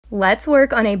Let's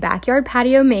work on a backyard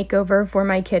patio makeover for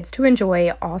my kids to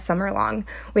enjoy all summer long.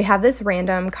 We have this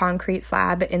random concrete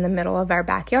slab in the middle of our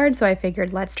backyard, so I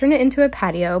figured let's turn it into a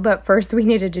patio, but first we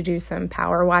needed to do some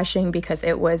power washing because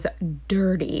it was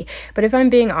dirty. But if I'm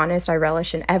being honest, I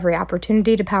relish in every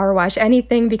opportunity to power wash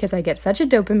anything because I get such a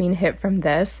dopamine hit from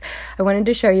this. I wanted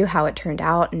to show you how it turned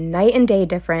out, night and day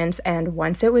difference, and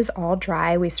once it was all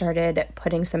dry, we started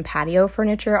putting some patio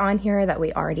furniture on here that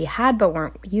we already had but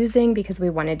weren't using because we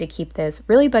wanted to keep this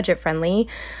really budget friendly.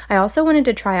 I also wanted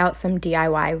to try out some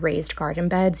DIY raised garden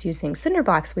beds using cinder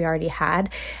blocks we already had,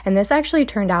 and this actually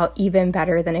turned out even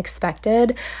better than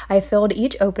expected. I filled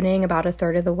each opening about a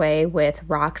third of the way with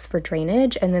rocks for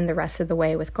drainage and then the rest of the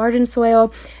way with garden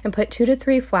soil and put 2 to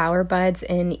 3 flower buds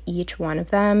in each one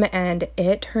of them, and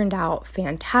it turned out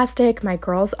fantastic. My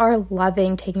girls are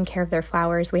loving taking care of their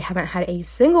flowers. We haven't had a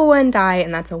single one die,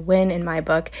 and that's a win in my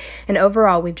book. And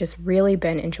overall, we've just really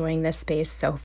been enjoying this space so